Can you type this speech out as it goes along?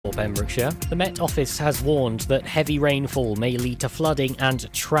Pembrokeshire. The Met Office has warned that heavy rainfall may lead to flooding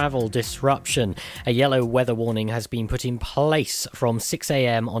and travel disruption. A yellow weather warning has been put in place from 6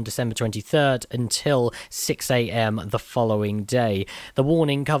 a.m. on December 23rd until 6 a.m. the following day. The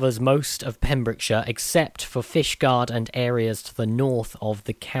warning covers most of Pembrokeshire except for Fishguard and areas to the north of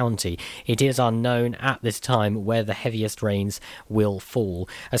the county. It is unknown at this time where the heaviest rains will fall.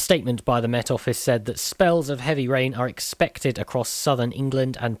 A statement by the Met Office said that spells of heavy rain are expected across southern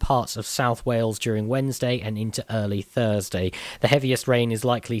England and parts of South Wales during Wednesday and into early Thursday. The heaviest rain is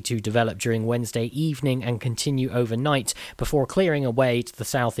likely to develop during Wednesday evening and continue overnight before clearing away to the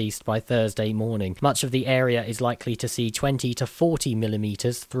southeast by Thursday morning. Much of the area is likely to see 20 to 40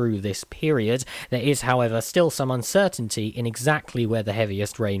 millimetres through this period. There is, however, still some uncertainty in exactly where the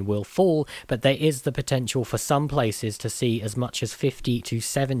heaviest rain will fall, but there is the potential for some places to see as much as 50 to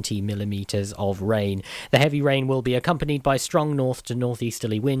 70 millimetres of rain. The heavy rain will be accompanied by strong north to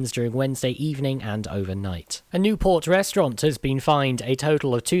northeasterly winds during Wednesday evening and overnight. A Newport restaurant has been fined a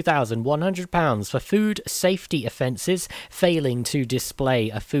total of £2,100 for food safety offences, failing to display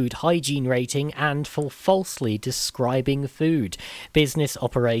a food hygiene rating and for falsely describing food. Business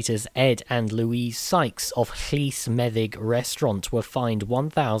operators Ed and Louise Sykes of Llys Meddig Restaurant were fined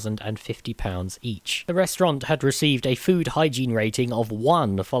 £1,050 each. The restaurant had received a food hygiene rating of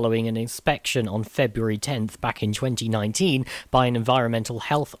 1 following an inspection on February 10th back in 2019 by an environmental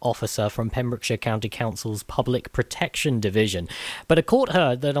health officer from Pembrokeshire County Council's Public Protection Division. But a court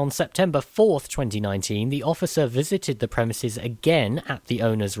heard that on September 4th, 2019, the officer visited the premises again at the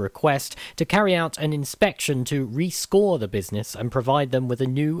owner's request to carry out an inspection to rescore the business and provide them with a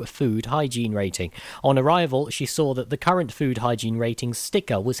new food hygiene rating. On arrival, she saw that the current food hygiene rating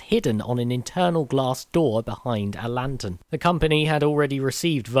sticker was hidden on an internal glass door behind a lantern. The company had already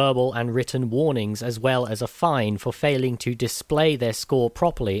received verbal and written warnings as well as a fine for failing to display their score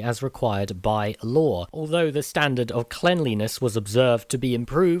properly as required by law. Although the standard of cleanliness was observed to be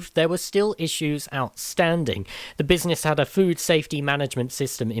improved, there were still issues outstanding. The business had a food safety management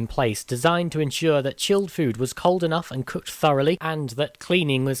system in place designed to ensure that chilled food was cold enough and cooked thoroughly and that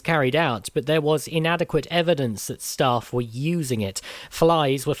cleaning was carried out, but there was inadequate evidence that staff were using it.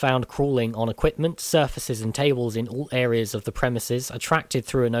 Flies were found crawling on equipment, surfaces and tables in all areas of the premises, attracted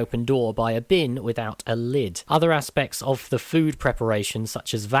through an open door by a bin without a lid. Other aspects of the food preparation,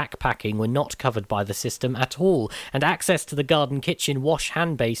 such as vac packing, were not covered by the system at all, and access to the garden kitchen wash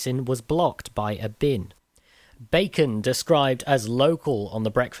hand basin was blocked by a bin. Bacon, described as local on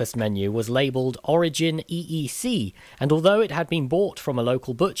the breakfast menu, was labelled Origin EEC, and although it had been bought from a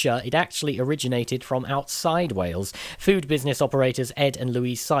local butcher, it actually originated from outside Wales. Food business operators Ed and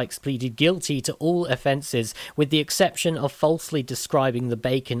Louise Sykes pleaded guilty to all offences, with the exception of falsely describing the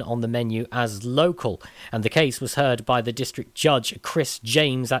bacon on the menu as local, and the case was heard by the District Judge Chris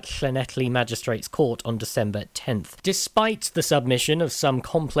James at Llanelli Magistrates Court on December 10th. Despite the submission of some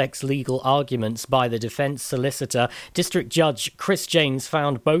complex legal arguments by the defence solicitor, District Judge Chris James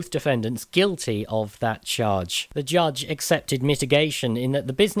found both defendants guilty of that charge. The judge accepted mitigation in that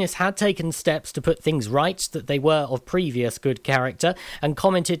the business had taken steps to put things right, that they were of previous good character, and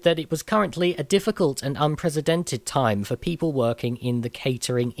commented that it was currently a difficult and unprecedented time for people working in the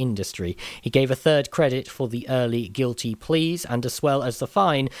catering industry. He gave a third credit for the early guilty pleas, and as well as the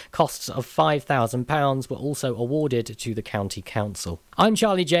fine, costs of £5,000 were also awarded to the County Council. I'm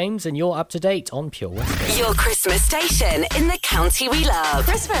Charlie James, and you're up to date on Pure West. Your Christmas station in the county we love.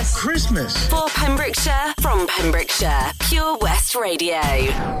 Christmas. For Pembrokeshire, from Pembrokeshire. Pure West Radio.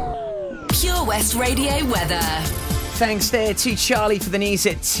 Pure West Radio weather. Thanks there to Charlie for the news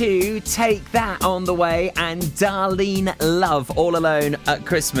at 2. Take that on the way. And Darlene Love, All Alone at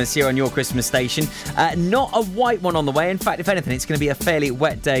Christmas here on your Christmas station. Not a white one on the way. In fact, if anything, it's going to be a fairly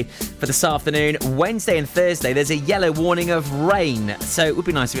wet day for this afternoon. Wednesday and Thursday, there's a yellow warning of rain. So it would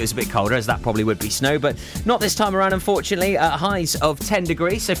be nice if it was a bit colder, as that probably would be snow. But not this time around, unfortunately. Highs of 10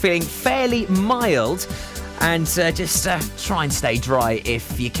 degrees, so feeling fairly mild. And just try and stay dry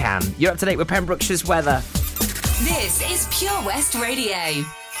if you can. You're up to date with Pembrokeshire's weather. This is Pure West Radio.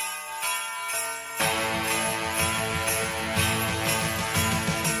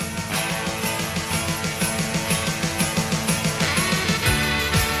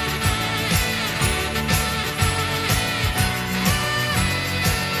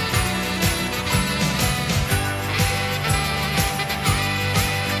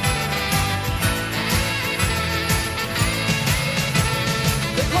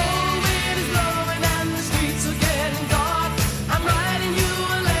 The cold wind is blowing and the streets are getting dark. I'm riding you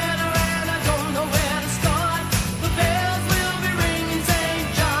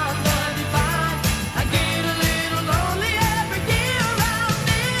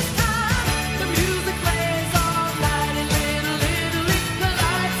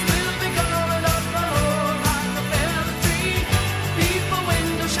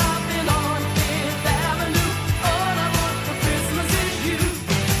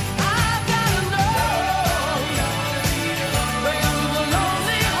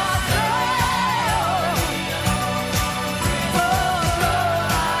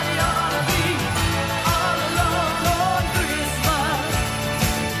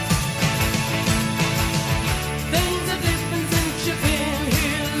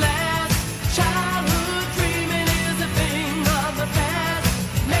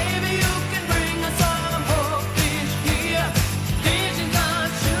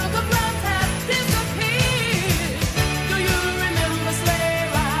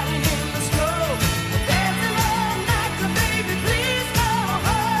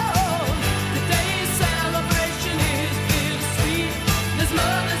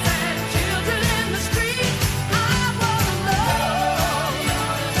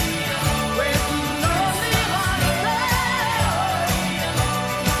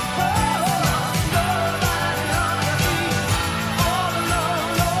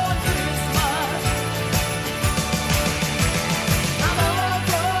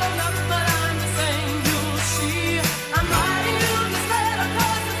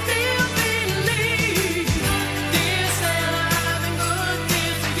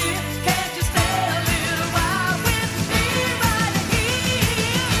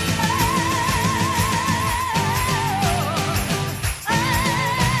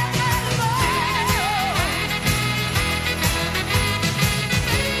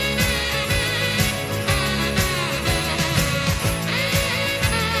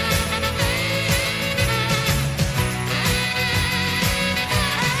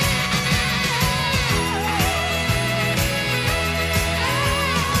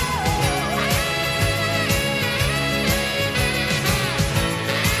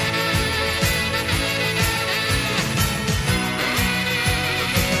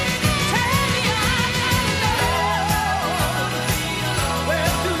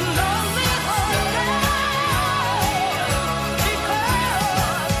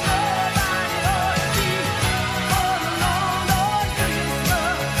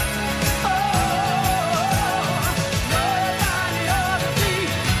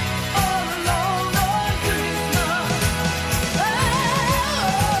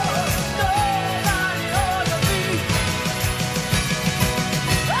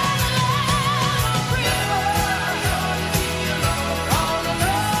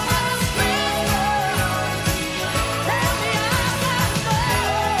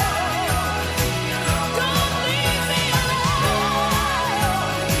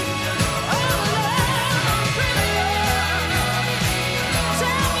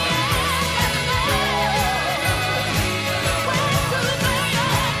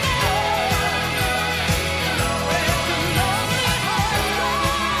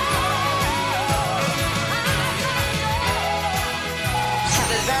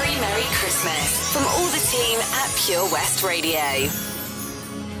very Merry Christmas from all the team at Pure West Radio.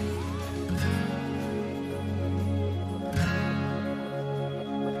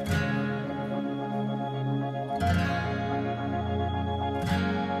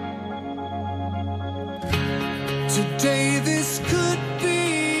 Today this could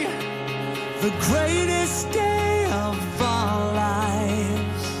be the greatest day of our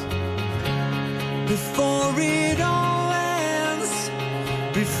lives. Before it all ends,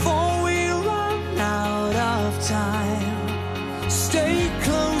 before we run out of time, stay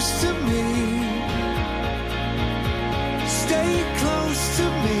close to me. Stay close to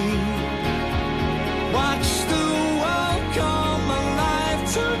me. Watch the world come alive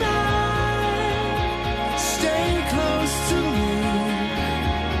tonight.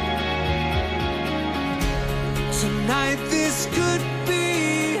 Tonight this could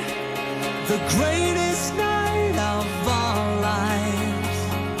be the greatest night of our lives.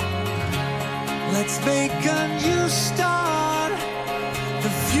 Let's make a new start. The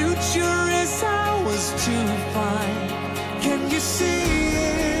future is ours to find. Can you see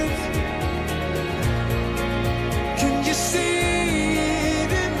it? Can you see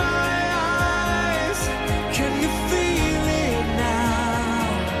it in my eyes? Can you feel it now?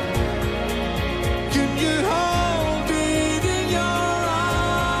 Can you hold it in your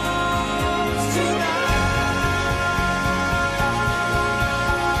arms tonight?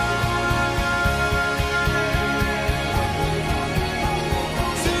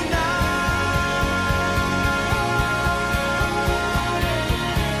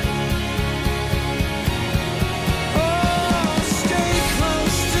 Oh, stay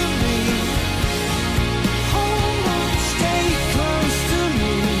close to me. Hold on, stay close to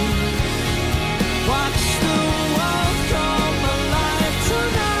me. Watch the world come alive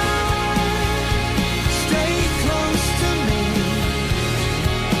tonight. Stay close to me.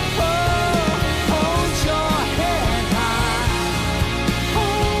 Oh, hold your head high.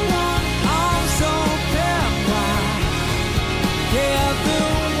 Hold on, arms open wide. Yeah, the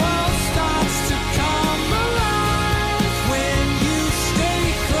world starts to come alive when you stay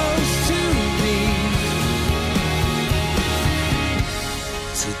close to me.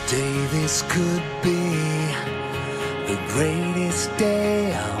 Today this could be the greatest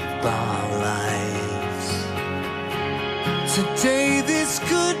day of our lives. Today this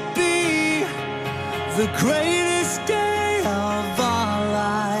could be the greatest day of our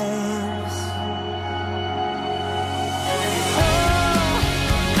lives.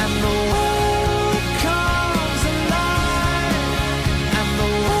 Oh, and the world comes alive. And the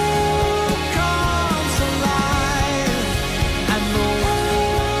world comes alive. And the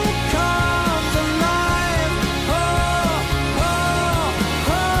world comes alive. Oh, oh,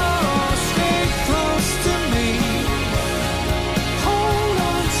 oh, stay close to me. Hold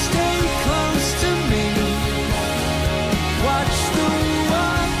on, stay close to me. Watch the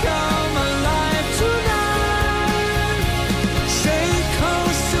world come alive tonight. Stay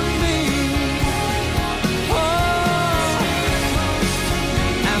close to me. Oh,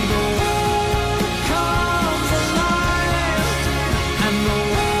 and the world comes alive. And the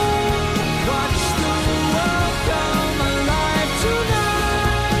world, watch the world come alive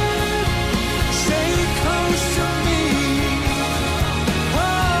tonight. Stay close to me.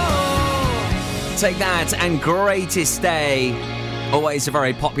 Oh. Take that and Greatest Day. Always a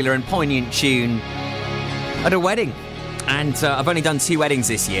very popular and poignant tune at a wedding. And I've only done 2 weddings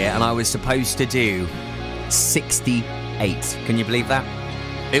this year, and I was supposed to do 68. Can you believe that?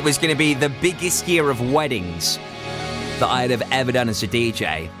 It was going to be the biggest year of weddings that I'd have ever done as a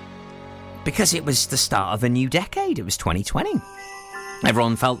DJ, because it was the start of a new decade. It was 2020.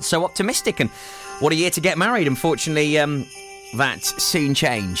 Everyone felt so optimistic, and what a year to get married. Unfortunately, that soon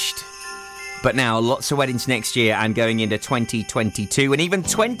changed. But now, lots of weddings next year and going into 2022 and even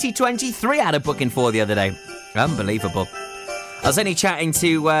 2023 I had a booking for the other day. Unbelievable. I was only chatting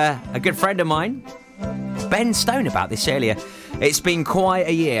to a good friend of mine, Ben Stone, about this earlier. It's been quite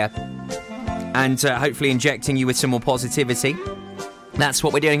a year, and hopefully injecting you with some more positivity. That's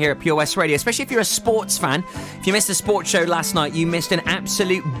what we're doing here at Pure West Radio, especially if you're a sports fan. If you missed the sports show last night, you missed an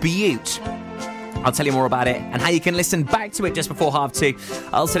absolute beaut. I'll tell you more about it and how you can listen back to it just before 2:30.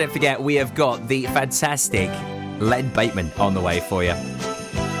 Also, don't forget, we have got the fantastic Len Bateman on the way for you.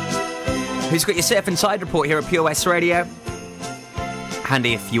 Who's got your Surf and Tide report here at Pure West Radio?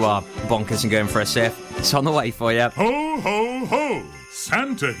 Handy if you are bonkers and going for a surf. It's on the way for you. Ho, ho, ho!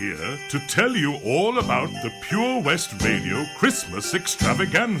 Santa here to tell you all about the Pure West Radio Christmas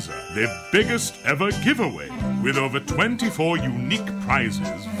Extravaganza, their biggest ever giveaway, with over 24 unique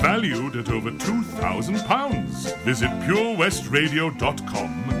prizes valued at over £2,000. Visit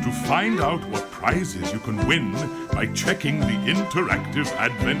purewestradio.com to find out what prizes you can win by checking the interactive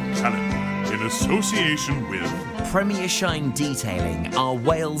Advent calendar in association with Premier Shine Detailing are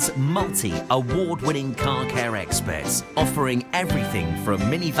Wales' multi-award-winning car care experts, offering everything from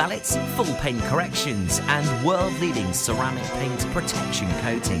mini valets, full paint corrections and world-leading ceramic paint protection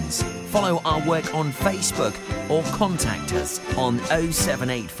coatings. Follow our work on Facebook or contact us on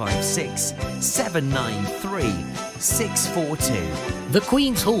 07856 793 642. The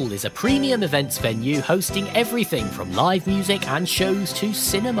Queen's Hall is a premium events venue hosting everything from live music and shows to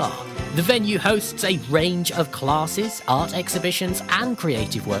cinema. The venue hosts a range of classes, art exhibitions and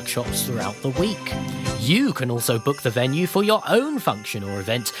creative workshops throughout the week. You can also book the venue for your own function or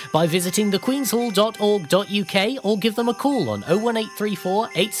event by visiting thequeenshall.org.uk or give them a call on 01834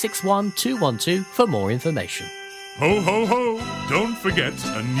 861 212 for more information. Ho, ho, ho! Don't forget,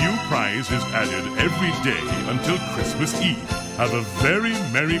 a new prize is added every day until Christmas Eve. Have a very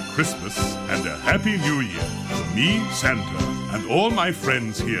Merry Christmas and a Happy New Year from me, Santa, and all my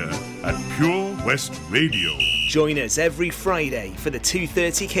friends here at Pure West Radio. Join us every Friday for the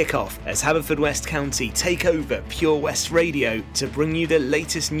 2:30 kickoff as Haverfordwest County take over Pure West Radio to bring you the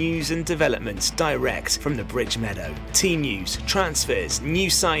latest news and developments direct from the Bridge Meadow. Team news, transfers, new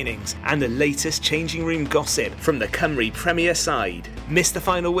signings and the latest changing room gossip from the Cymru Premier side. Miss the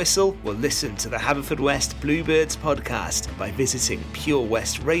final whistle? Well, listen to the Haverfordwest Bluebirds podcast by visiting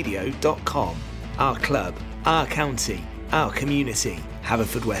purewestradio.com. Our club, our county, our community.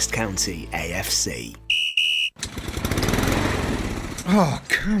 Haverfordwest County AFC. Oh,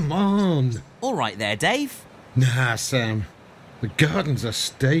 come on. All right there, Dave. Nah, Sam. The garden's a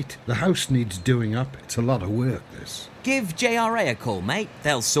state. The house needs doing up. It's a lot of work, this. Give JRA a call, mate.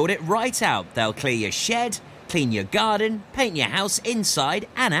 They'll sort it right out. They'll clear your shed, clean your garden, paint your house inside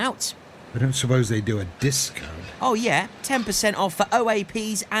and out. I don't suppose they do a discount. Oh yeah, 10% off for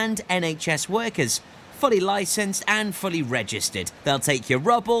OAPs and NHS workers. Fully licensed and fully registered. They'll take your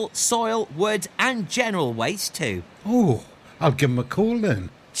rubble, soil, wood and general waste too. Oh, I'll give them a call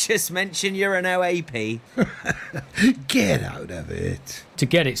then. Just mention you're an OAP. Get out of it. To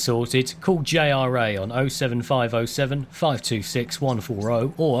get it sorted, call JRA on 07507 526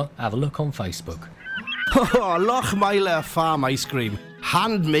 140 or have a look on Facebook. Oh, Lochmeyler Farm Ice Cream.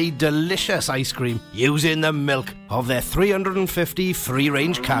 Handmade delicious ice cream using the milk of their 350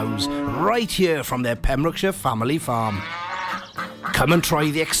 free-range cows right here from their Pembrokeshire family farm. Come and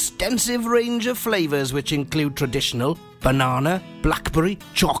try the extensive range of flavours which include traditional banana, blackberry,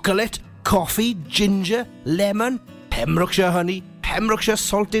 chocolate, coffee, ginger, lemon, Pembrokeshire honey, Pembrokeshire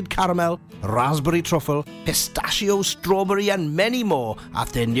salted caramel, raspberry truffle, pistachio, strawberry and many more at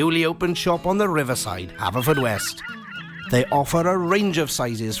their newly opened shop on the Riverside, Haverfordwest. They offer a range of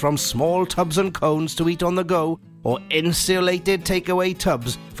sizes from small tubs and cones to eat on the go or insulated takeaway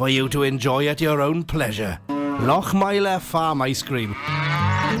tubs for you to enjoy at your own pleasure. Lochmeyler Farm Ice Cream.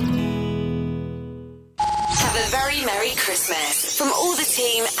 Have a very Merry Christmas from all the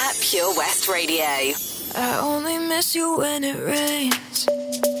team at Pure West Radio. I only miss you when it rains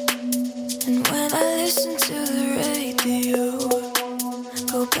and when I listen to the radio.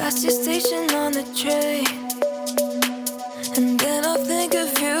 Go past your station on the train and then I'll think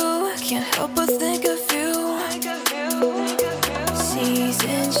of you. I can't help but think of you.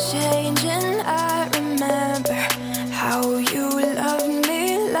 Seasons change and I remember how you loved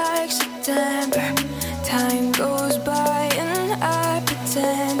me like September. Time goes by and I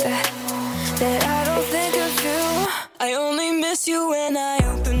pretend that I don't think of you. I only miss you when I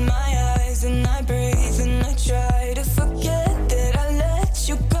open my eyes and I breathe and I try to forget that I let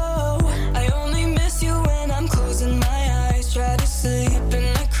you go. I only miss you when I'm closing my eyes, try to sleep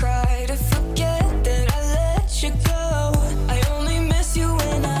and I cry to forget that I let you go. I only miss you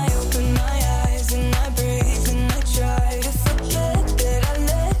when I open my eyes and I breathe and I try to forget that I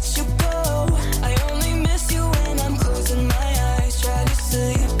let you go. I only miss you when I'm closing my eyes, try to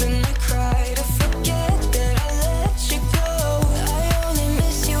sleep and I cry to forget that I let you go. I only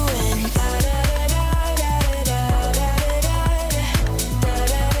miss you when da da da da da da da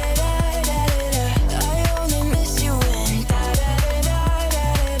da da. I only miss you when da da da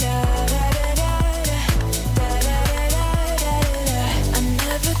da da da da. I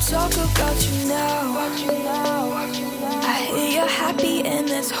never talk about you now. I hear you're happy and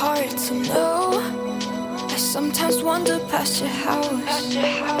it's hard to know. I sometimes wander past your house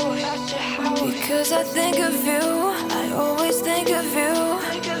because I think of you. I always think of you.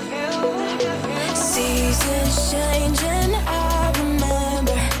 Seasons change and I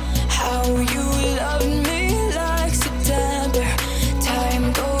remember how you loved me like September.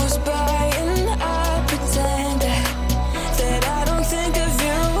 Time goes by and I pretend that I don't think of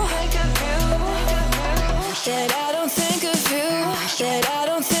you.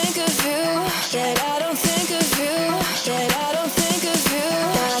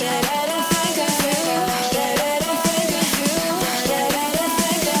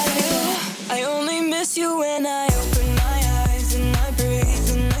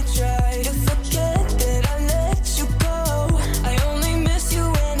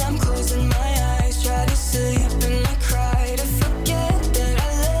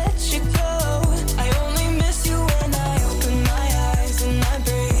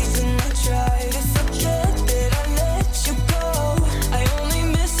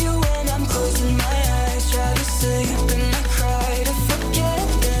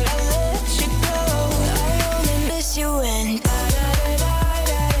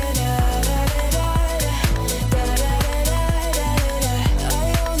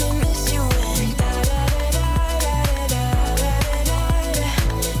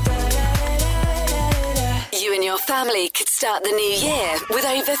 family could start the new year with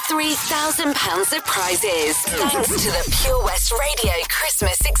over £3,000 of prizes. Thanks to the Pure West Radio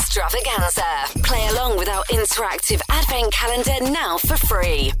Christmas Extravaganza. Play along with our interactive advent calendar now for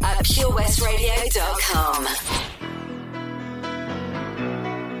free at purewestradio.com.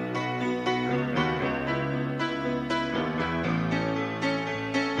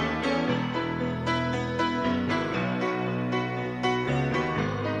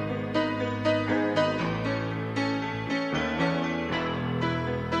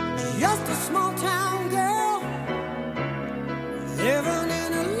 Just a small town girl living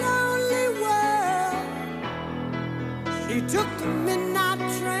in a lonely world. She took the midnight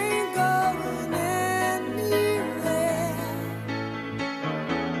train going anywhere.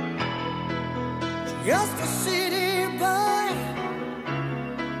 Just a city boy,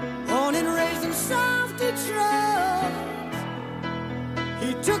 born and raised in South Detroit.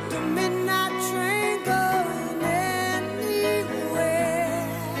 He took the midnight train going anywhere.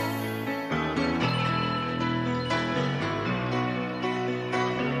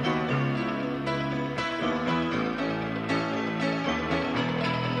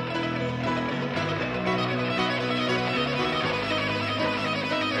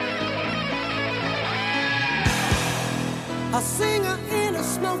 A singer in a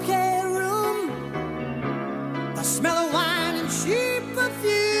smoky room, the smell of wine and cheap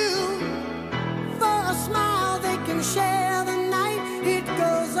perfume. For a smile they can share the night. It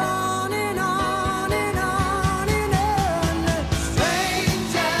goes on and on and on and on.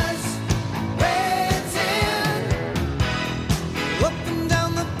 Strangers waiting up and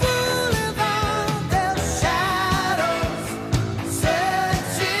down the boulevard, their shadows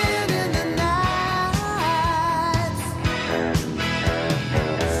searching in the night.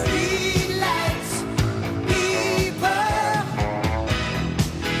 Streetlights, people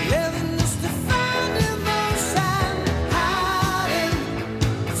living just to find emotion, hiding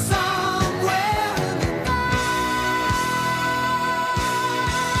somewhere in the night.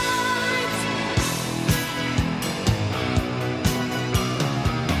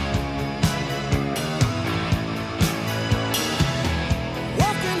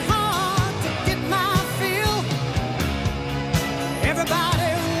 Working hard to get my fill.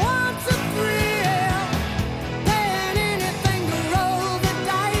 Everybody wants a thrill, paying anything to roll the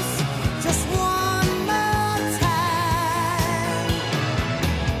dice just one more time.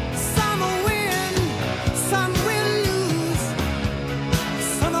 Some will win, some will lose.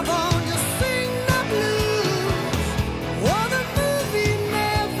 Some are born to sing the blues. Oh, the movie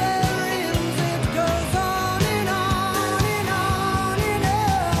never ends. It goes on and on and on and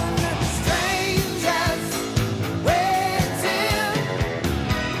on. Strangers waiting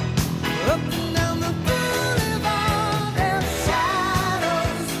up and down the boulevard, their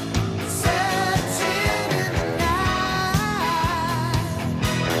shadows searching in the night.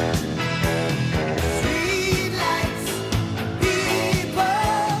 Streetlights, people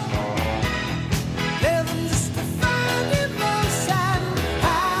living just to find emotion,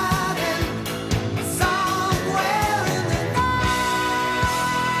 hiding somewhere in the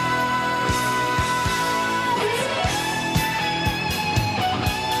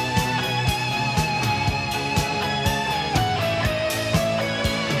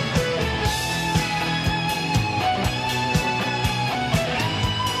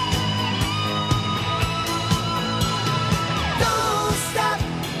Don't stop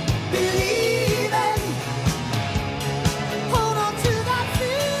believing. Hold on to that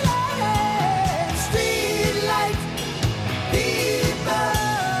feeling. Streetlight people.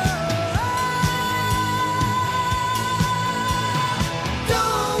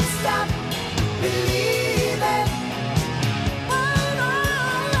 Don't stop believing. Hold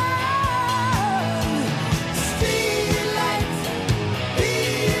on. Streetlight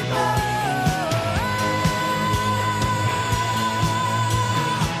people.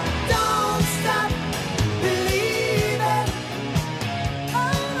 Don't stop believing.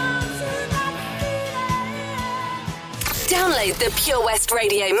 Hold on to that feeling. Download the Pure West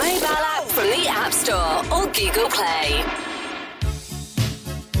Radio mobile app from the App Store or Google Play.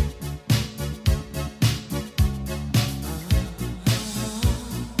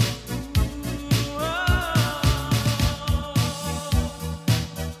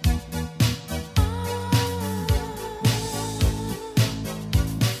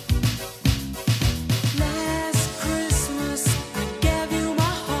 Last Christmas I gave you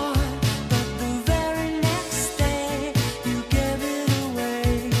my heart, but the very next day you gave it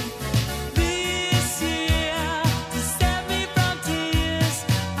away. This year, December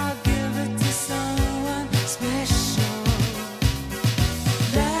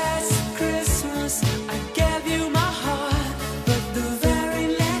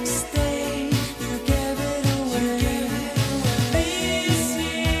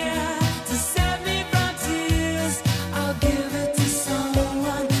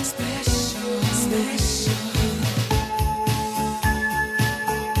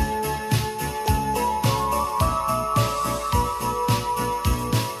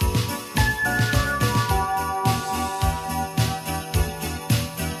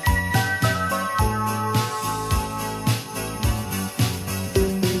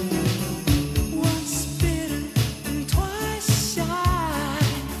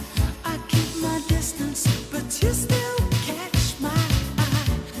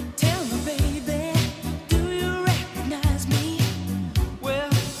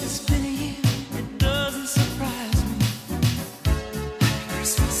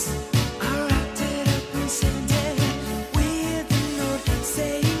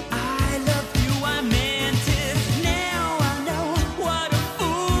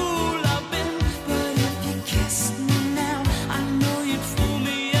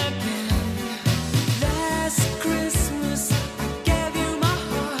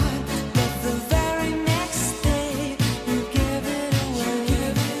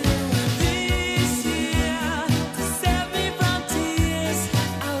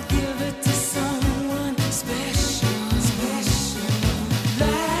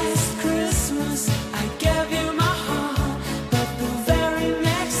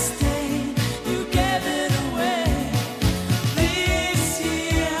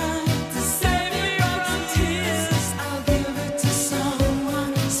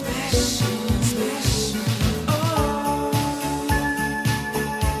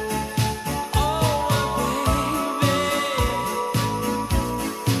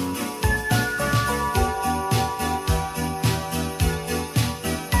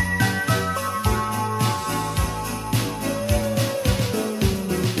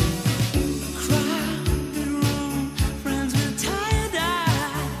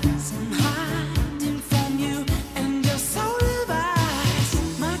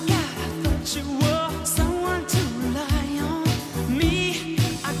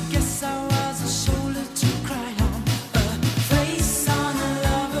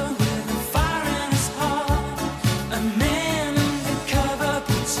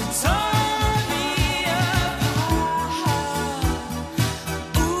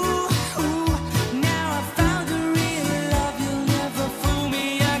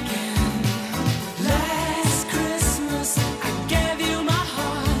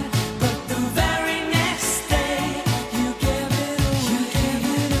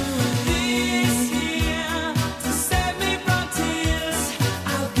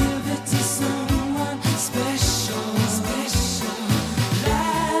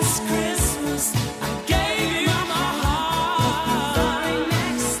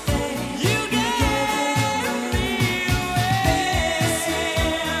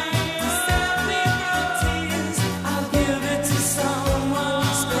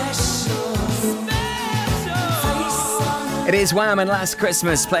It is Wham and Last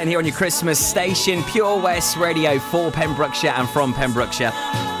Christmas, playing here on your Christmas station, Pure West Radio for Pembrokeshire and from Pembrokeshire.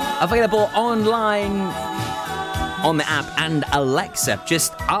 Available online on the app and Alexa.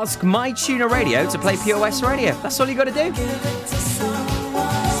 Just ask My Tuner Radio to play Pure West Radio. That's all you got to do.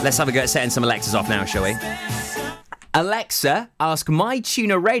 Let's have a go at setting some Alexas off now, shall we? Alexa, ask My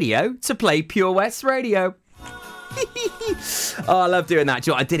Tuner Radio to play Pure West Radio. Oh, I love doing that.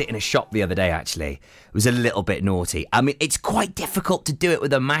 Do you know what? I did it in a shop the other day, actually. It was a little bit naughty. I mean, it's quite difficult to do it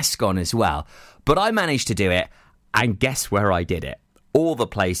with a mask on as well. But I managed to do it, and guess where I did it? All the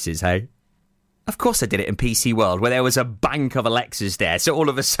places, hey? Of course I did it in PC World, where there was a bank of Alexas there. So all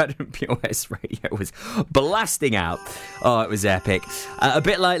of a sudden, Pure West Radio was blasting out. Oh, it was epic. A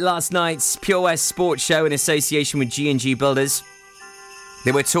bit like last night's Pure West Sports Show in association with G&G Builders.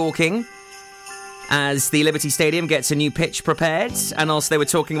 They were talking as the Liberty Stadium gets a new pitch prepared, and also they were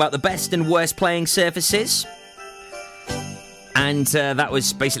talking about the best and worst playing surfaces. And that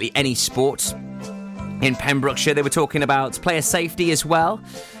was basically any sport in Pembrokeshire. They were talking about player safety as well,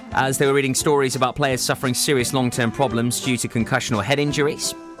 as they were reading stories about players suffering serious long-term problems due to concussion or head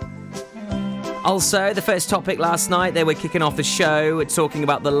injuries. Also, the first topic last night, they were kicking off the show talking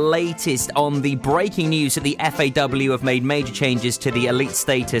about the latest on the breaking news that the FAW have made major changes to the elite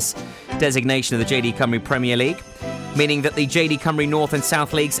status designation of the JD Cymru Premier League, meaning that the JD Cymru North and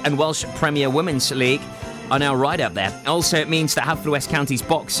South Leagues and Welsh Premier Women's League are now right up there. Also, it means that Haverfordwest County's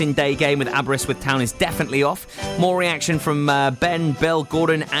Boxing Day game with Aberystwyth Town is definitely off. More reaction from Ben, Bill,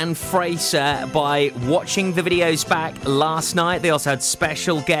 Gordon and Fraser by watching the videos back last night. They also had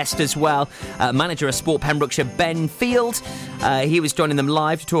special guest as well, manager of Sport Pembrokeshire, Ben Field. He was joining them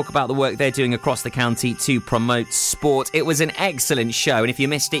live to talk about the work they're doing across the county to promote sport. It was an excellent show, and if you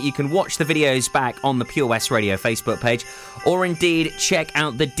missed it, you can watch the videos back on the Pure West Radio Facebook page, or indeed check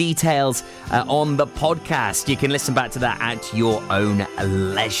out the details on the podcast. You can listen back to that at your own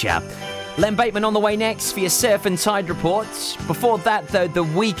leisure. Len Bateman on the way next for your Surf and Tide reports. Before that, though, The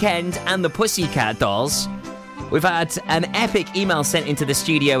Weeknd and the Pussycat Dolls. We've had an epic email sent into the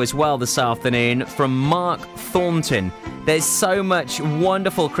studio as well this afternoon from Mark Thornton. There's so much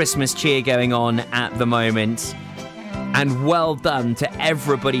wonderful Christmas cheer going on at the moment. And well done to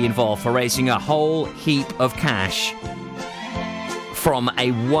everybody involved for raising a whole heap of cash from a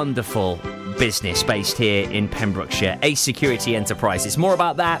wonderful business based here in Pembrokeshire, Ace Security Enterprises. More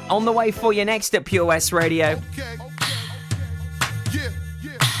about that on the way for you next at Pure West Radio. Okay. Yeah.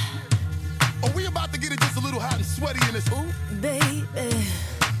 Are we about to get it just a little hot and sweaty in this? Ooh, Baby,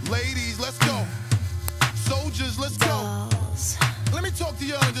 ladies, let's go. Soldiers, let's go. Let me talk to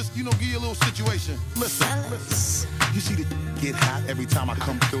y'all and just, give you a little situation. Listen. You see the get hot every time I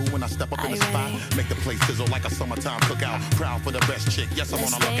come through. When I step up in the spot, make the place sizzle like a summertime cookout. Proud for the best chick, yes, I'm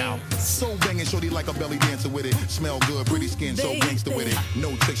on a lookout. So banging, shorty like a belly dancer with it. Smell good, pretty skin, so gangster with it.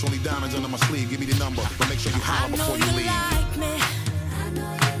 No tricks, only diamonds under my sleeve. Give me the number, but make sure you holler before you leave. Like me.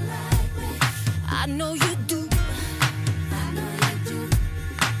 I know you do.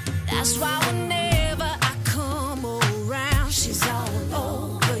 That's why whenever I come around, she's all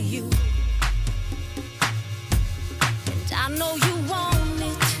over you. And I know you want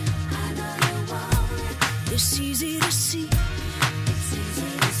it. It's easy to see.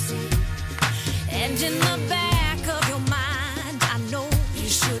 And in the back of your mind, I know you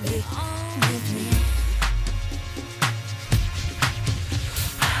should be on with me.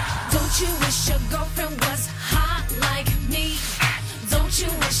 Don't you wish your girlfriend was hot like me? Don't you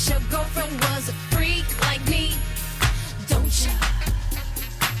wish your girlfriend was a freak like me? Don't you?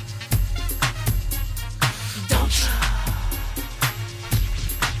 Don't you?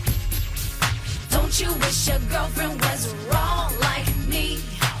 Don't you wish your girlfriend was wrong like me?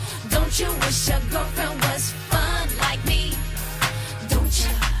 Don't you wish your girlfriend was fun like me? Don't you?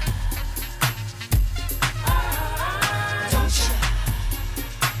 Don't you?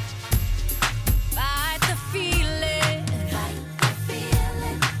 Fight the feeling.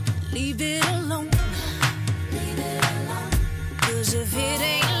 Leave it alone. 'Cause if it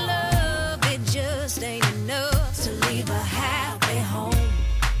ain't love, it just ain't enough to leave a happy home.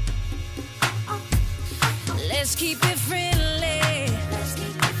 Let's keep it friendly.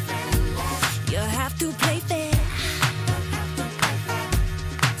 You have to play fair.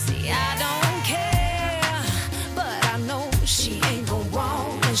 See, I don't care, but I know she ain't gonna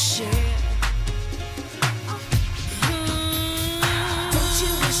want to share. Don't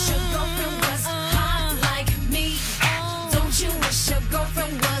you wish your girlfriend was hot like me? Don't you wish your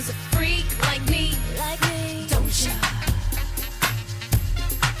girlfriend was a freak like me? Don't you?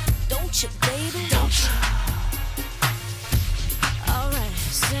 Don't you, baby? Don't you? Alright,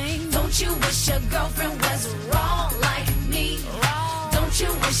 sing. Don't you wish your girlfriend was wrong like me?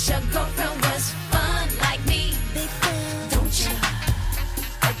 wish your girlfriend was fun like me? Don't you?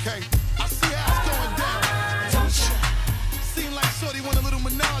 Okay, I see how it's going down. Don't you? Seem like Shorty want a little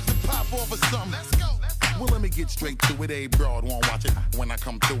menage to pop off or something. Let's go. Well, let me get straight to it. A broad won't watch it. When I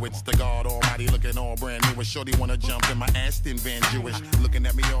come through, it's the God Almighty looking all brand new. And Shorty wanna jump in my Aston Van Jewish. Looking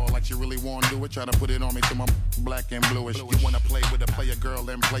at me all like she really wanna do it. Try to put it on me till my black and bluish. You wanna play with a player girl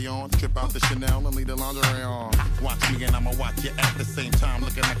and play on? Trip out the Chanel and leave the lingerie on. Watch me and I'ma watch you at the same time.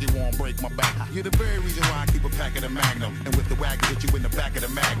 Looking like you won't break my back. You're the very reason why I keep a pack of the Magnum. And with the wagon, hit you in the back of the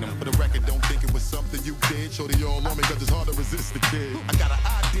Magnum. For the record, don't think it was something you did. Shorty all on me cause it's hard to resist the kid. I got an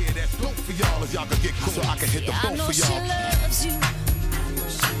idea that's dope for y'all if y'all could get cool. So I can hit the boat for y'all. She loves you.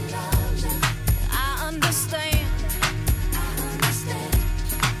 I understand.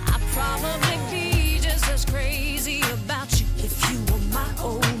 I'd probably be just as crazy about you if you were my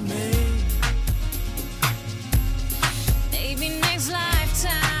old man. Maybe next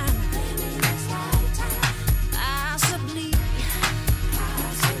lifetime. Possibly.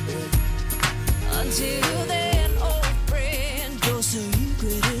 Until then, old friend, you're so you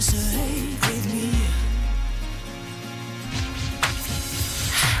criticize with me.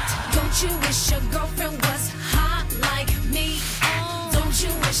 Don't you wish your girlfriend was hot like me? Don't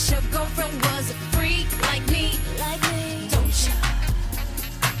you wish your girlfriend was a freak like me? Don't you?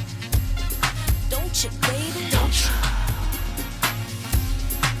 Don't you, baby? Don't you?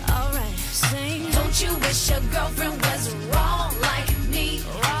 Alright, sing. Don't you wish your girlfriend was wrong like me?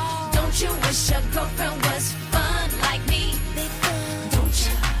 Don't you wish your girlfriend was fun like me? Don't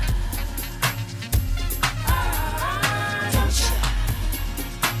you? Don't you?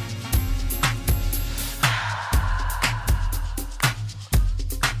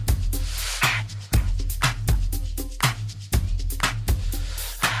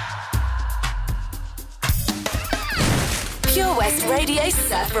 Pure West Radio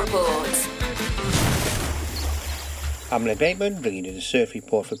Surf Report. I'm Lee Bateman, bringing you the surf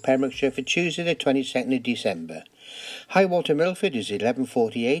report for Pembrokeshire for Tuesday the 22nd of December. High water Milford is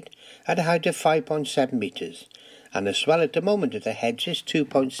 11:48 at a height of 5.7 metres, and the swell at the moment at the heads is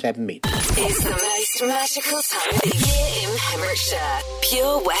 2.7 metres. It's the most magical time of the year in Pembrokeshire.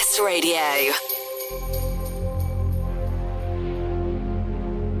 Pure West Radio.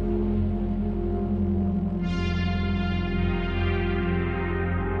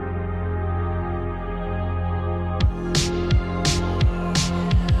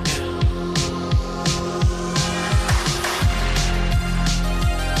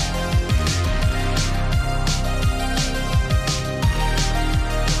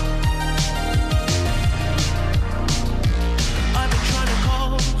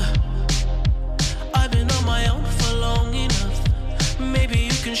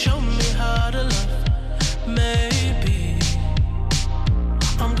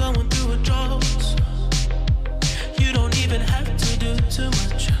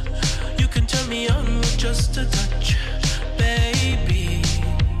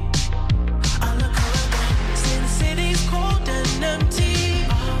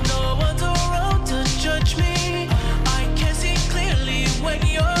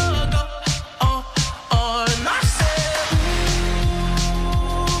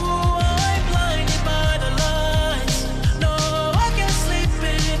 Blinded by the light.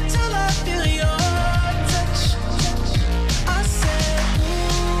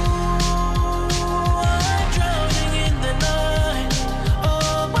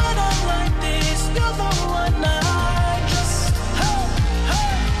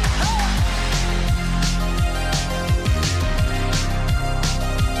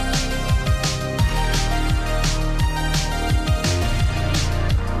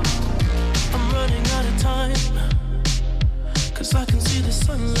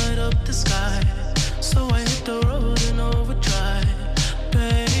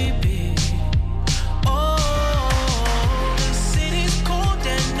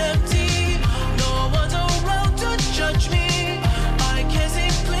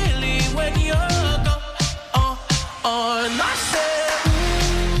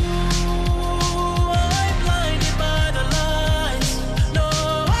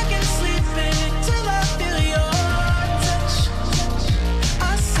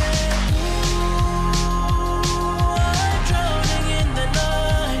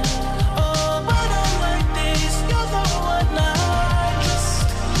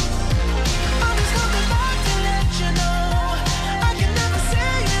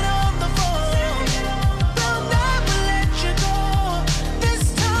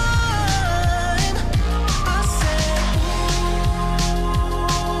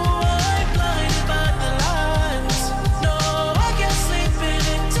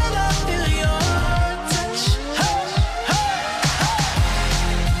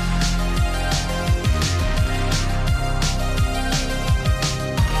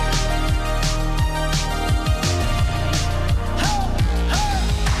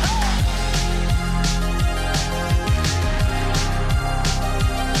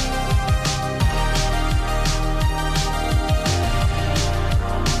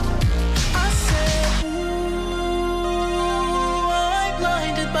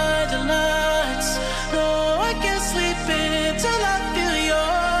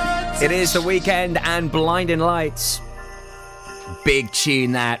 It is The Weekend and Blinding Lights. Big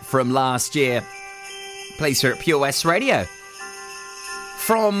tune that from last year. Plays here at Pure West Radio.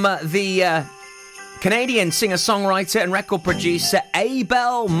 From the Canadian singer-songwriter and record producer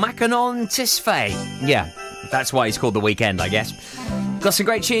Abel Macanon Tisfaye. Yeah, that's why he's called The Weekend, I guess. Got some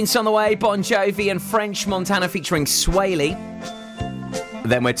great tunes on the way. Bon Jovi and French Montana featuring Swaley.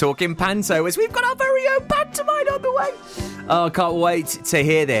 Then we're talking Panto as we've got our very own pantomime on the way. Oh, can't wait to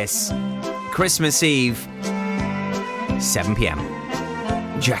hear this. Christmas Eve, 7 p.m.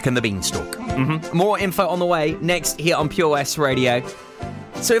 Jack and the Beanstalk. More info on the way next here on Pure West Radio.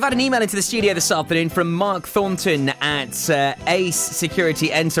 So we've had an email into the studio this afternoon from Mark Thornton at Ace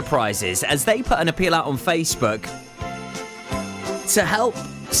Security Enterprises as they put an appeal out on Facebook to help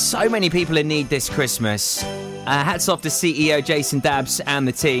so many people in need this Christmas. Hats off to CEO Jason Dabbs and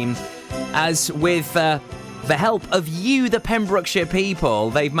the team, as with the help of you, the Pembrokeshire people,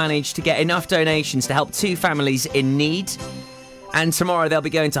 they've managed to get enough donations to help 2 families in need. And tomorrow they'll be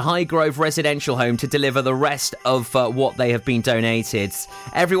going to Highgrove Residential Home to deliver the rest of what they have been donated.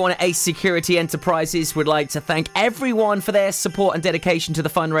 Everyone at Ace Security Enterprises would like to thank everyone for their support and dedication to the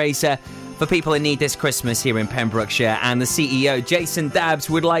fundraiser for people in need this Christmas here in Pembrokeshire. And the CEO, Jason Dabbs,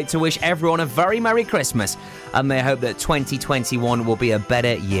 would like to wish everyone a very Merry Christmas. And they hope that 2021 will be a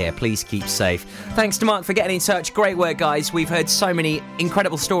better year. Please keep safe. Thanks to Mark for getting in touch. Great work, guys. We've heard so many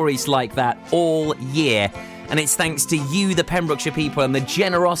incredible stories like that all year. And it's thanks to you, the Pembrokeshire people, and the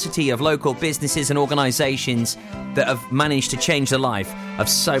generosity of local businesses and organisations that have managed to change the life of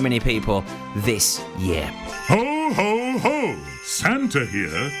so many people this year. Ho, ho, ho! Santa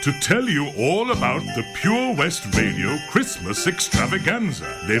here to tell you all about the Pure West Radio Christmas Extravaganza,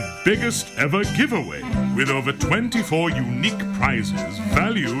 their biggest ever giveaway, with over 24 unique prizes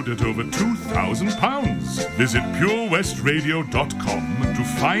valued at over £2,000. Visit purewestradio.com to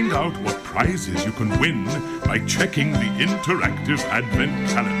find out what prizes you can win by checking the interactive Advent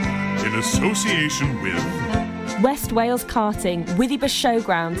calendar in association with West Wales Karting, Withybush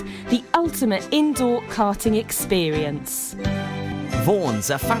Showground, the ultimate indoor karting experience. Vaughan's,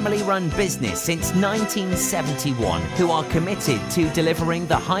 a family-run business since 1971, who are committed to delivering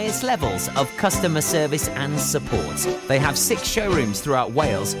the highest levels of customer service and support. They have 6 showrooms throughout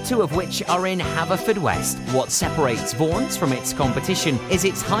Wales, 2 of which are in Haverfordwest. What separates Vaughan's from its competition is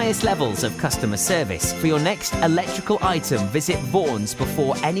its highest levels of customer service. For your next electrical item, visit Vaughan's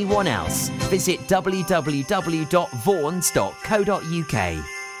before anyone else. Visit www.vaughans.co.uk.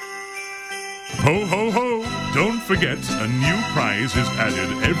 Ho, ho, ho! Don't forget, a new prize is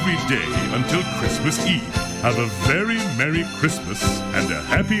added every day until Christmas Eve. Have a very Merry Christmas and a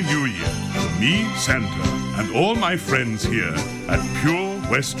Happy New Year from me, Santa, and all my friends here at Pure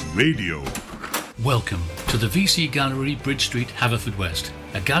West Radio. Welcome to the VC Gallery, Bridge Street, Haverfordwest,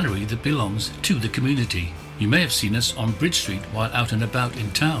 a gallery that belongs to the community. You may have seen us on Bridge Street while out and about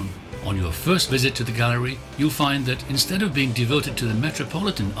in town. On your first visit to the gallery, you'll find that instead of being devoted to the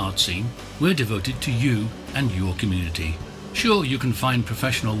metropolitan art scene, we're devoted to you and your community. Sure, you can find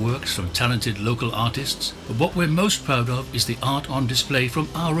professional works from talented local artists, but what we're most proud of is the art on display from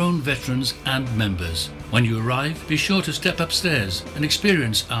our own veterans and members. When you arrive, be sure to step upstairs and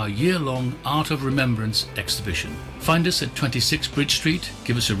experience our year-long Art of Remembrance exhibition. Find us at 26 Bridge Street,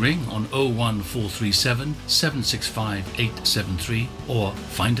 give us a ring on 01437 765 873 or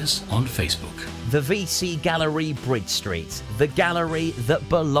find us on Facebook. The VC Gallery, Bridge Street, the gallery that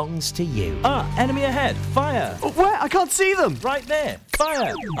belongs to you. Ah, enemy ahead, fire! Oh, where? I can't see them! Right there,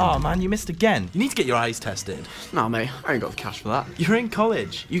 fire! Oh man, you missed again. You need to get your eyes tested. Nah mate, I ain't got the cash for that. You're in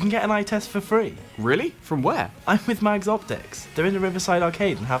college, you can get an eye test for free. Really? From where? I'm with Mags Optics. They're in the Riverside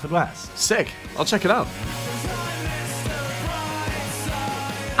Arcade in Haverfordwest. Sick, I'll check it out.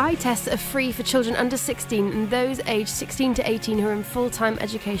 Eye tests are free for children under 16 and those aged 16 to 18 who are in full-time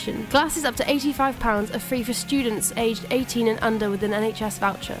education. Glasses up to £85 are free for students aged 18 and under with an NHS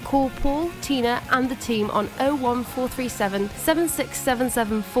voucher. Call Paul, Tina and the team on 01437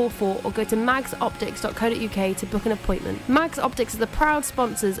 767744 or go to magsoptics.co.uk to book an appointment. Mags Optics are the proud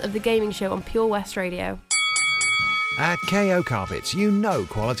sponsors of the gaming show on Pure West Radio. At KO Carpets, you know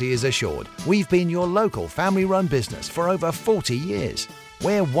quality is assured. We've been your local family-run business for over 40 years.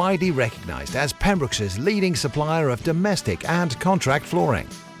 We're widely recognised as Pembrokeshire's leading supplier of domestic and contract flooring.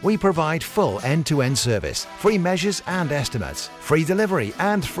 We provide full end-to-end service, free measures and estimates, free delivery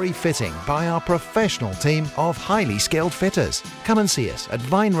and free fitting by our professional team of highly skilled fitters. Come and see us at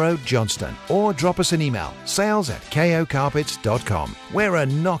Vine Road, Johnston, or drop us an email, sales@kocarpets.com. We're a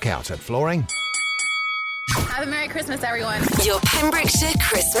knockout at flooring. Have a Merry Christmas, everyone. Your Pembrokeshire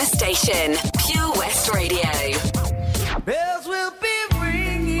Christmas station, Pure West Radio. Bells will be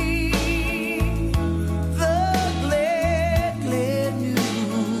ringing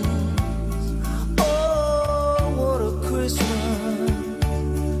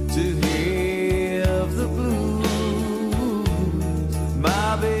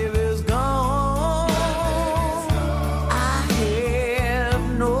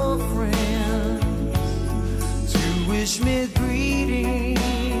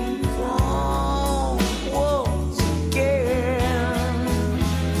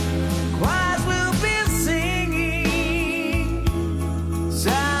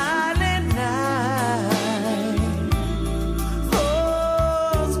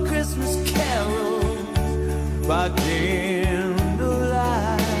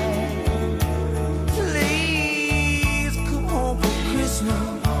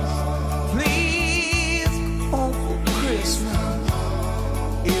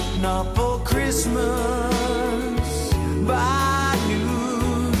Christmas by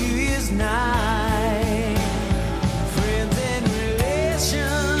New Year's night. Friends and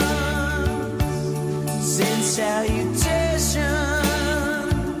relations send salutations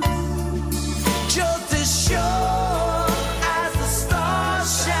just as sure as the stars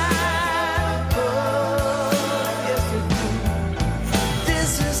shine above. Yes, they do.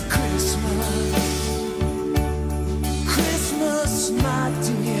 This is Christmas, my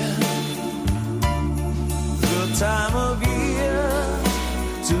dear. The time of year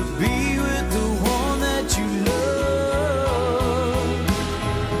to be with the one that you love.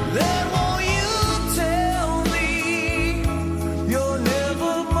 Then won't you tell me you're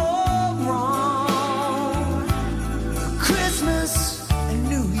never more wrong? Christmas and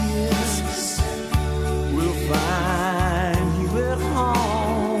New Year's will find you at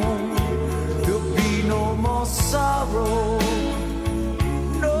home. There'll be no more sorrow.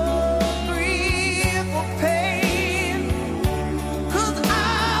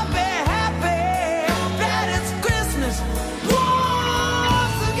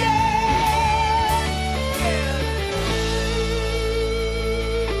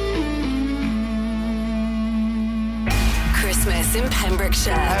 Christmas in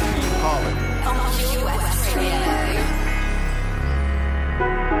Pembrokeshire. On Pure West Radio.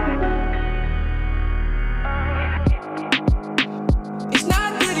 It's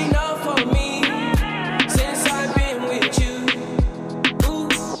not good enough for me since I've been with you. Ooh.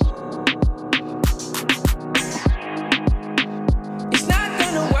 It's not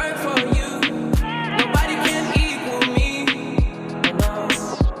gonna work for you. Nobody can equal me. No.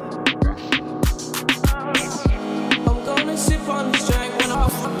 I'm gonna sip on this drink when I'm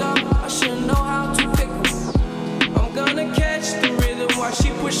fucked up. I should know how to pick 'em. I'm gonna catch the rhythm while she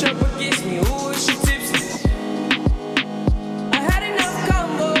push up against me. Ooh, is she tipsy? I had enough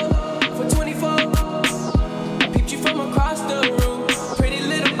combo for 24. I peeped you from across the room. Pretty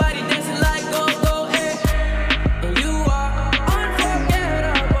little body dancing like go-go, eh? And you are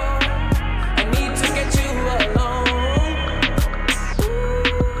unforgettable. I need to get you alone.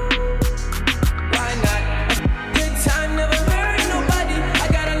 Why not? Good time never hurt nobody. I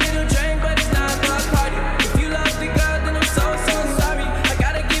got a little drink, but it's not my party. If you love the girl, then I'm so sorry. I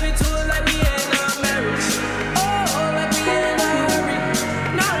gotta give it to her like we in our marriage. Oh, like we in a hurry.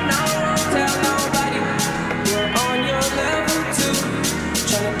 No, won't tell nobody. We're on your level too.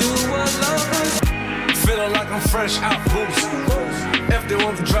 Tryna do what lovers. Feeling like I'm fresh out boost. If they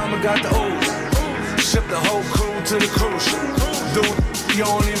want the drama, got the ooze. Ship the whole crew to the cruise ship. Do it, you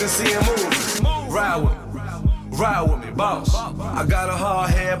don't even see him move. Ride with me, boss. I got a hard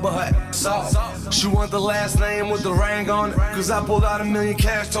head, but her ass off. She want the last name with the ring on it. Cause I pulled out $1 million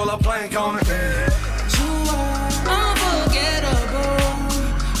cash, told her plank on it. You are unforgettable.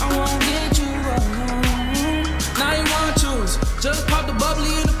 I won't get you alone. Now you wanna choose. Just pop the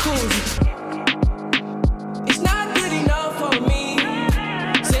bubbly in the koozie. It's not good enough for me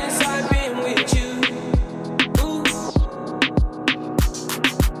since I've been with you. Ooh.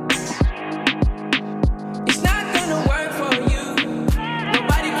 It's not gonna work for you.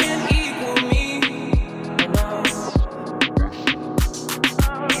 Nobody can equal me. No.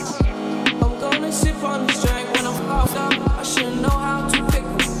 I'm gonna sip on this drink when I'm fucked up. I should know how to pick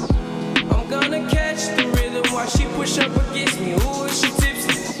 'em. I'm gonna catch the rhythm while she push up against me. Ooh, is she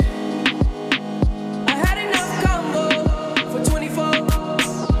tipsy? I had enough combo for 24.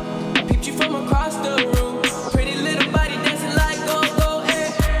 I peeped you from across the room. Pretty little body dancing like go-go, eh?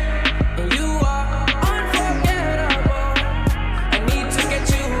 And you are unforgettable. I need to get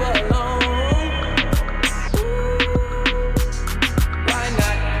you alone. Why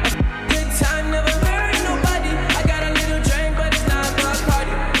not? Good time never hurt nobody. I got a little drink, but it's not my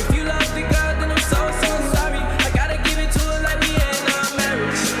party. If you love the girl, then I'm so sorry. I gotta give it to her like we in our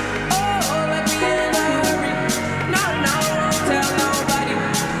marriage. Oh, like we in a hurry. No, won't tell nobody.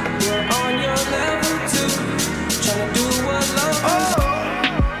 We're on your level too. Tryna do what love is.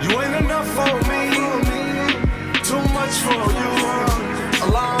 You ain't enough for me. Too much for you.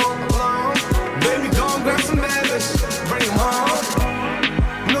 Alone. Baby, go and grab some babies. Bring 'em home.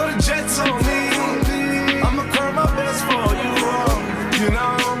 Know the jet's on me. I'ma curb my best for you. You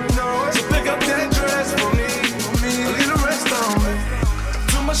know. So pick up that dress for me. Leave the rest on me.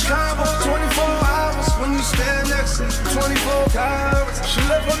 Too much combo. 24 hours when you stand next to me. 24 hours. She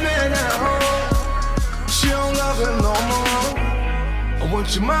left her man at home. She don't love him no more. I want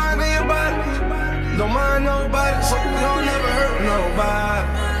your mind and your body. Don't mind nobody, so you don't never hurt nobody.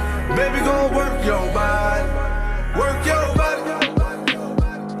 Baby, gon' work your body. Work your body.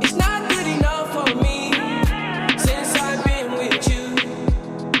 It's not good enough for me since I've been with you.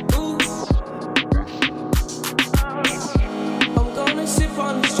 Ooh.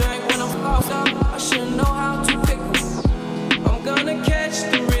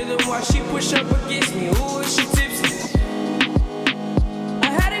 Why she push up against me? Ooh, is she tipsy? I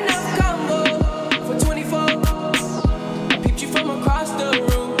had enough combo for 24. I peeped you from across the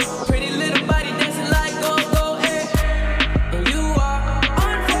room. Pretty little body dancing like go-go, eh? And you are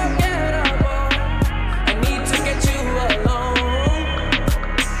unforgettable. I need to get you alone.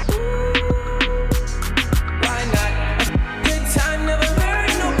 Why not? Good time never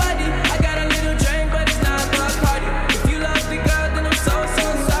hurt nobody. I got a little drink, but it's not Bacardi. If you love the girl, then I'm so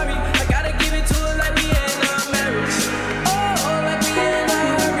sorry. I gotta give it to her like we in a marriage. Oh, like we in a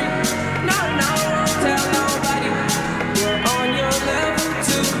hurry. No, won't tell nobody. We're on your level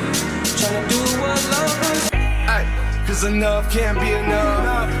too. Tryna do what lovers. Ay, cause enough can't be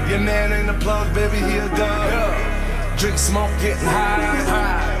enough. Your man ain't a plug, baby, he a dub. Drink, smoke, getting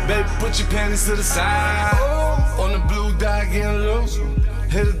high. Baby, put your panties to the side. On the blue dye, getting loose.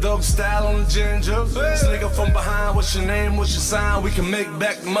 Hit a dope style on the gin juice. Sneak up from behind, what's your name, what's your sign? We can make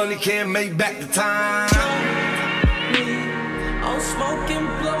back the money, can't make back the time. I'm smoking,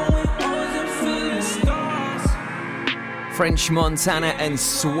 blowing, oils and feeling stars. French Montana and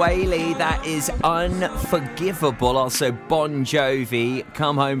Sway Lee, that is Unforgivable. Also Bon Jovi,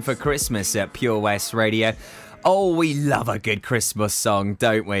 Come Home for Christmas at Pure West Radio. Oh, we love a good Christmas song,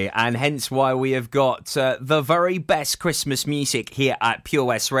 don't we? And hence why we have got the very best Christmas music here at Pure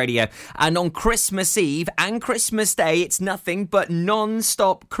West Radio. And on Christmas Eve and Christmas Day, it's nothing but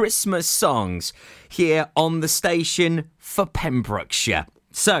non-stop Christmas songs here on the station for Pembrokeshire.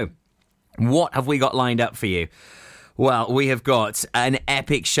 So, what have we got lined up for you? Well, we have got an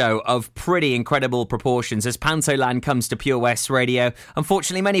epic show of pretty incredible proportions as Pantoland comes to Pure West Radio.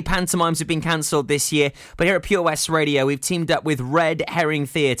 Unfortunately, many pantomimes have been cancelled this year, but here at Pure West Radio, we've teamed up with Red Herring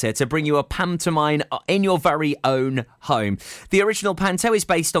Theatre to bring you a pantomime in your very own home. The original panto is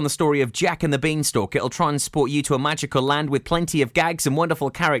based on the story of Jack and the Beanstalk. It'll transport you to a magical land with plenty of gags and wonderful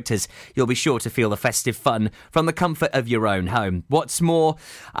characters. You'll be sure to feel the festive fun from the comfort of your own home. What's more,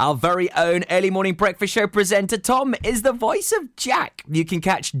 our very own early morning breakfast show presenter, Tom, is the voice of Jack. You can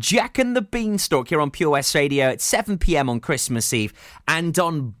catch Jack and the Beanstalk here on Pure West Radio at 7 p.m. on Christmas Eve and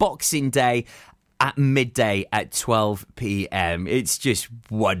on Boxing Day at midday at 12 p.m. It's just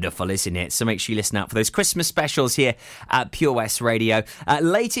wonderful, isn't it? So make sure you listen out for those Christmas specials here at Pure West Radio.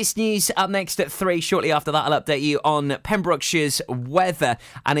 Latest news up next at 3. Shortly after that, I'll update you on Pembrokeshire's weather,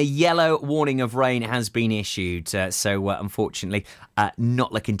 and a yellow warning of rain has been issued. So unfortunately,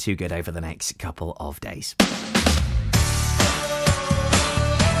 not looking too good over the next couple of days.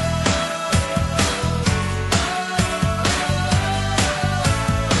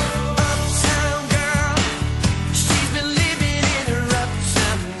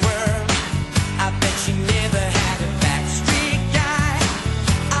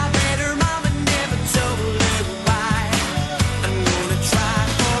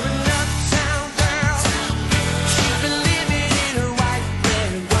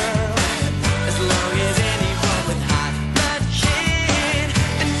 As long as anyone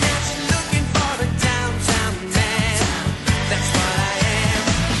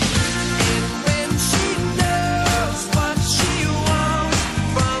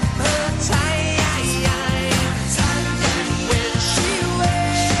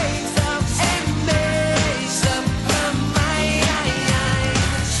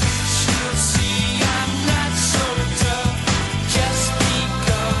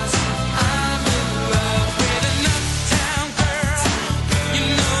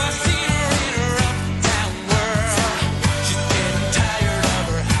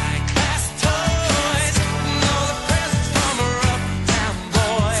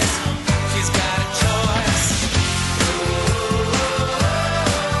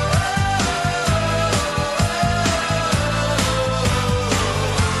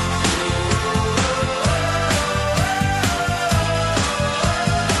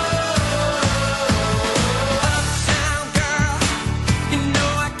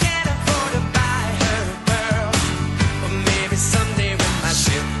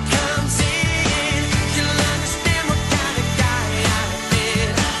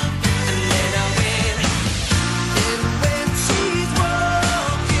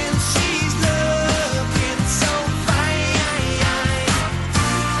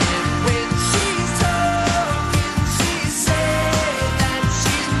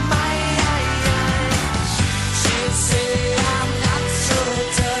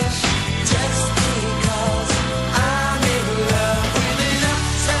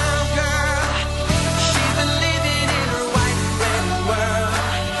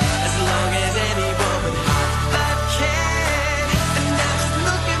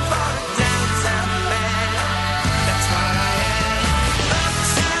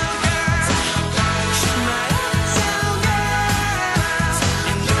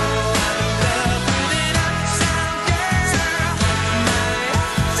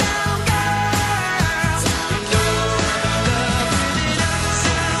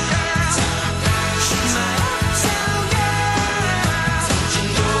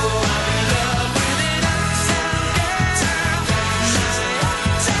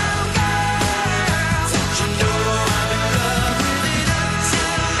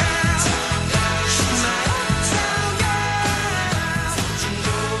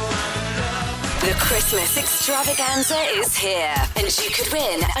Christmas extravaganza is here, and you could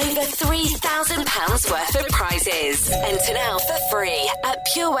win over £3,000 worth of prizes. Enter now for free at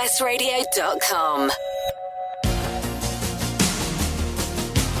purewestradio.com.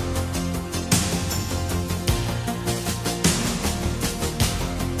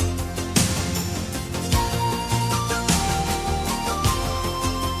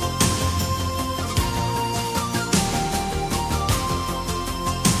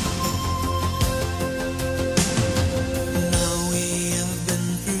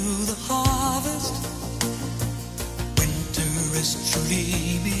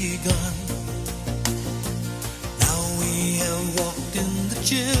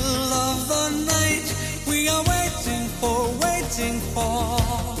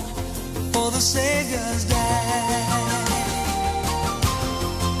 For the Savior's Day.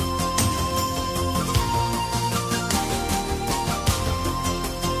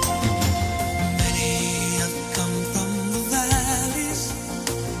 Many have come from the valleys,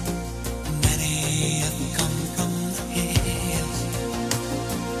 many have come from the hills,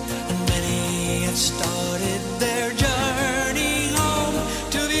 and many have started their journey home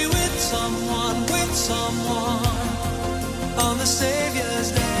to be with someone on the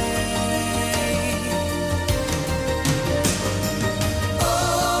Savior's Day.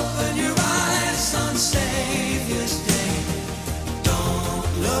 Open your eyes on Savior's Day.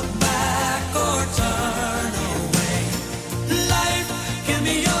 Don't look back or turn away. Life can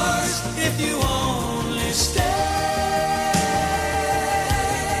be yours if you only stay.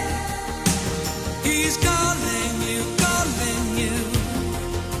 He's calling you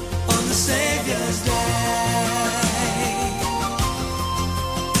on the Savior's Day.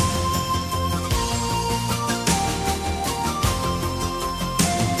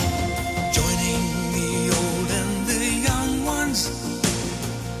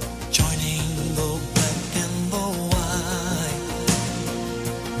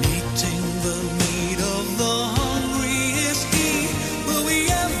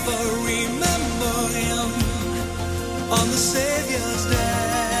 On the Savior's Day.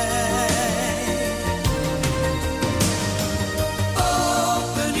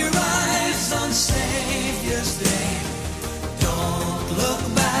 Open your eyes on Savior's Day. Don't look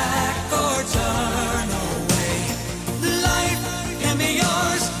back or turn away. Life can be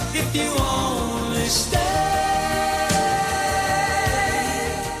yours if you only stay.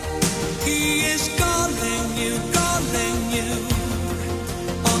 He is calling you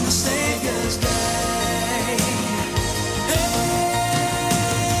on the Savior's Day.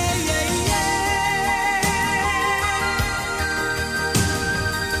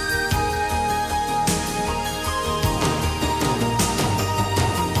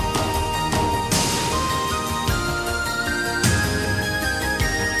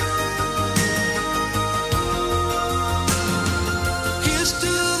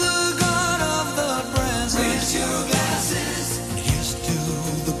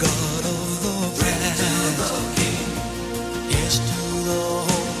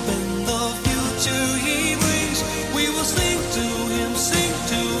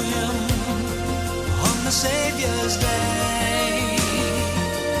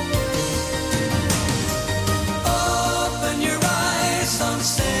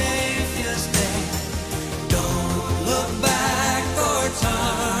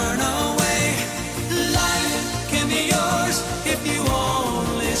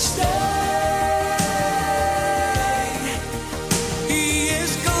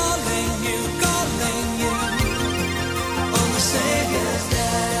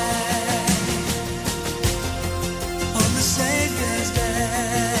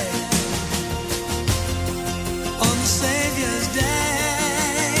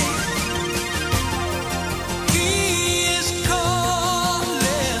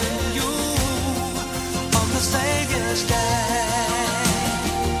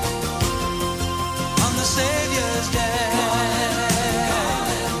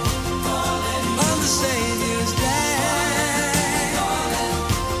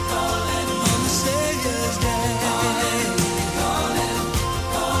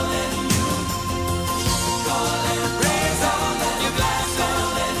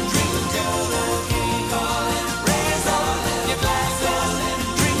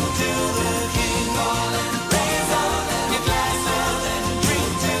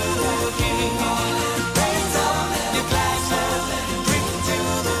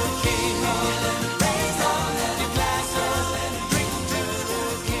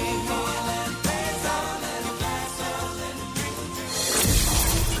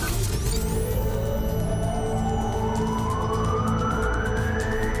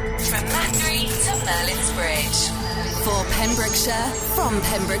 Merlin's Bridge. For Pembrokeshire, from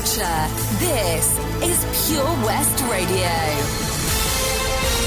Pembrokeshire, this is Pure West Radio.